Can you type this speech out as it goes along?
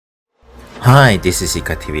Hi, this is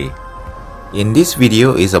Ika TV. In this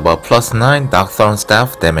video is about +9 Dark Thorn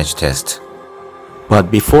staff damage test. But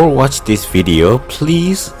before watch this video,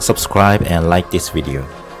 please subscribe and like this video.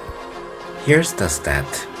 Here's the stat.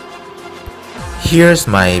 Here's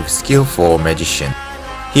my skill for magician.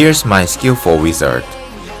 Here's my skill for wizard.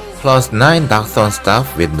 +9 Dark Thorn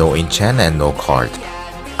staff with no enchant and no card.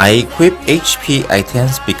 I equip HP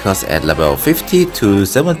items because at level 50 to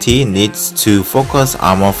 70 needs to focus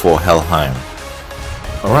armor for Helheim.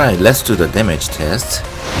 Alright, let's do the damage test.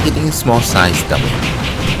 Hitting small size dummy.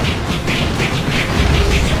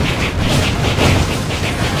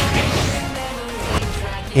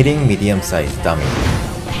 Hitting medium size dummy.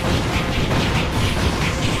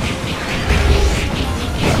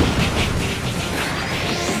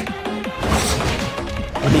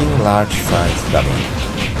 Hitting large size dummy.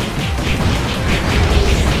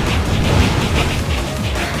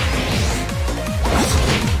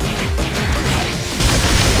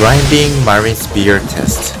 Grinding Marine Spear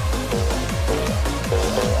test.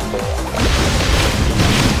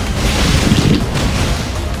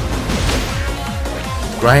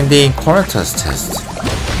 Grinding Corntus test.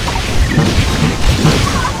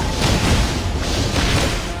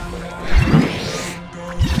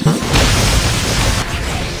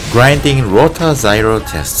 Grinding Rota Zyro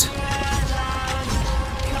test.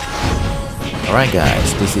 Alright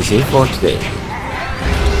guys, this is it for today.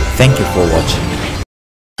 Thank you for watching.